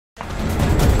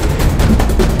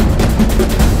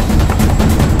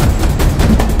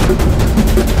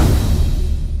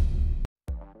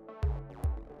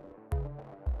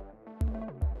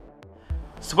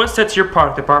So what sets your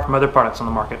product apart from other products on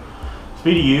the market?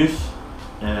 Speed of use,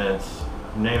 and it's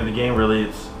the name of the game really.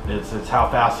 It's how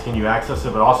fast can you access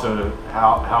it, but also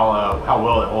how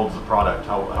well it holds the product,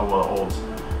 how well it holds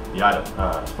the item.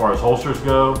 As far as holsters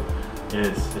go,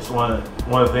 it's one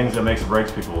of the things that makes or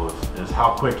breaks people is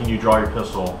how quick can you draw your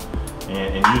pistol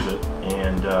and use it,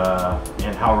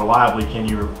 and how reliably can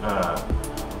you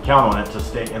count on it to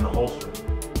stay in the holster.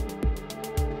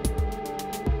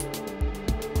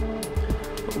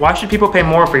 Why should people pay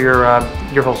more for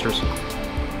your holsters?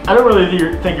 I don't really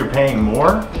think you're paying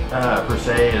more per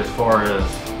se as far as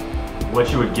what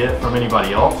you would get from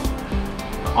anybody else.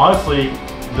 Honestly,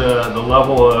 the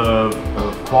level of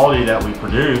quality that we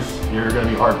produce, you're going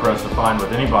to be hard pressed to find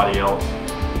with anybody else,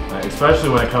 especially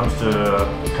when it comes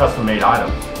to custom made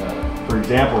items. For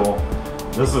example,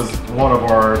 this is one of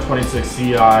our 26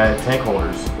 CI tank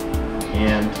holders,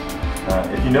 and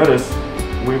if you notice,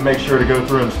 we make sure to go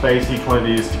through and space each one of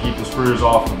these to keep the screws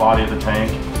off the body of the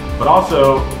tank, but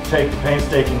also take the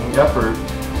painstaking effort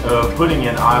of putting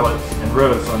in eyelets and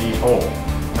rivets on each hole,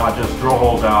 not just drill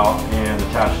holes out and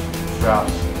attach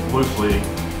straps loosely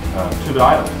to the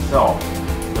item itself.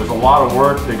 There's a lot of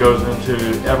work that goes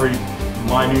into every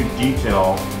minute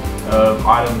detail of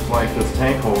items like this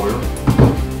tank holder,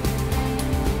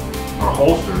 our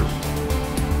holsters,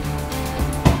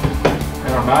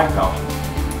 and our mag pouches.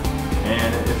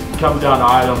 And it comes down to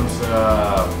items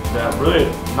that really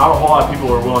not a whole lot of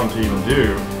people are willing to even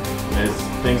do. Is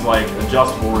things like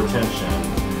adjustable retention,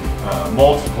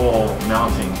 multiple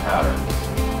mounting patterns.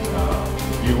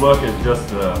 If you look at just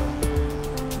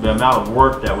the amount of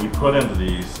work that we put into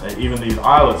these, even these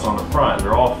eyelets on the front,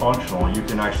 they're all functional. You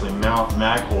can actually mount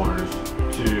mag holders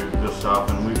to this stuff,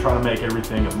 and we try to make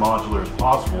everything as modular as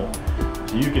possible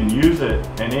so you can use it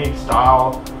in any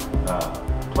style,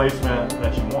 placement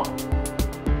that you want.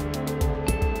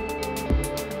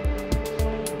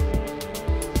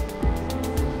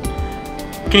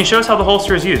 Can you show us how the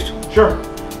holster is used? Sure.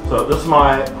 So this is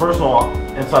my personal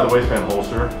inside the waistband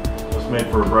holster. It's made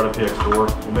for a Bear Tactical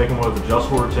Kydex. We make them with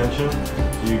adjustable retention,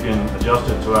 so you can adjust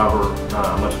it to however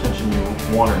much tension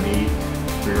you want or need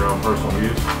for your own personal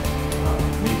use.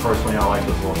 Me personally, I like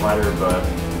this a little lighter, but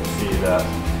you see that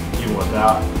even with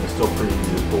that, it's still pretty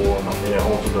easy to pull, and it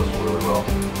holds the pistol really well.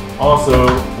 Also,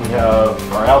 we have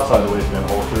our outside the waistband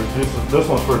holsters. This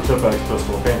one's for a Tip-X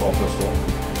pistol, a paintball pistol.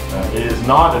 It is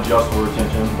not adjustable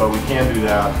retention, but we can do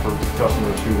that for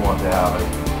customers who want to have it.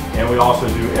 And we also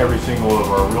do every single of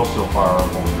our real steel firearm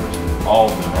holsters. All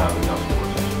of them have adjustable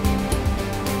retention.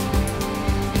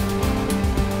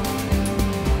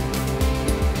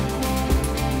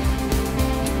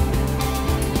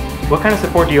 What kind of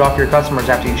support do you offer your customers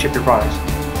after you ship your products?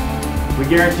 We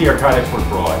guarantee our Kydex works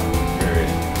for life, period.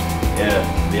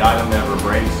 If the item ever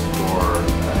breaks or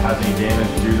has any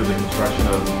damage due to the construction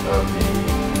of the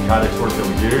Kydex work that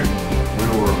we do, we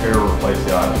will repair or replace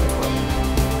the item.